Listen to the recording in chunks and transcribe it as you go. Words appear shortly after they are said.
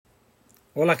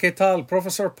Hola, ¿qué tal?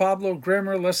 Professor Pablo,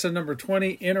 grammar lesson number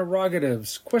 20,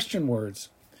 interrogatives, question words.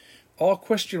 All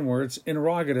question words,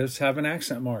 interrogatives, have an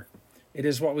accent mark. It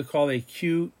is what we call a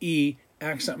QE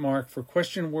accent mark for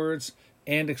question words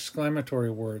and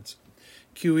exclamatory words.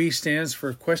 QE stands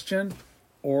for question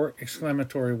or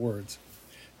exclamatory words.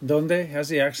 Donde has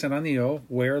the accent on the O,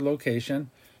 where,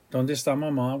 location. Donde está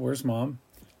mamá, where's mom?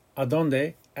 A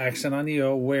donde, accent on the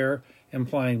O, where,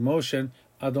 implying motion.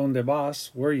 A donde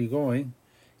vas, where are you going?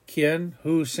 Quién,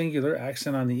 who, singular,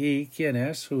 accent on the E. Quién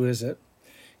es, who is it?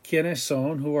 Quiénes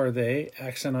son, who are they,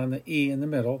 accent on the E in the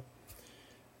middle.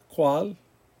 Cuál,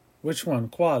 which one?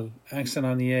 Cuál, accent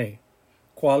on the A.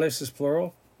 Cuáles is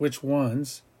plural, which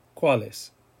ones?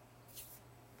 Cuáles.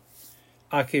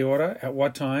 A qué hora, at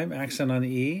what time, accent on the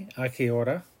E. A qué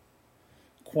hora.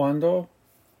 Cuándo,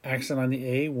 accent on the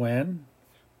A, when.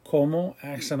 Cómo,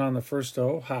 accent on the first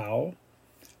O, how.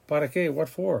 Para qué, what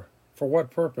for? For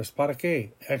what purpose? Para qué,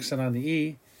 accent on the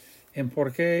E. And por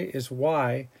qué is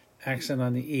why, accent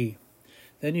on the E.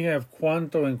 Then you have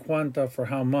cuánto and cuánta for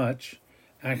how much,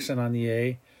 accent on the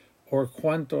A, or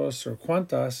cuántos or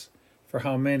cuántas for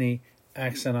how many,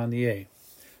 accent on the A.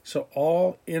 So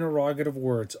all interrogative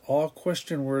words, all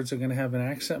question words are going to have an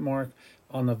accent mark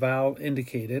on the vowel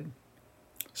indicated.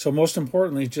 So most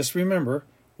importantly, just remember,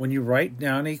 when you write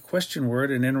down a question word,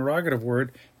 an interrogative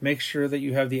word, make sure that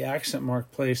you have the accent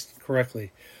mark placed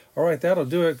correctly. All right, that'll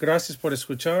do it. Gracias por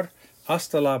escuchar.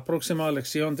 Hasta la próxima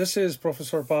lección. This is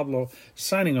Professor Pablo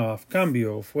signing off.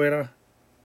 Cambio fuera.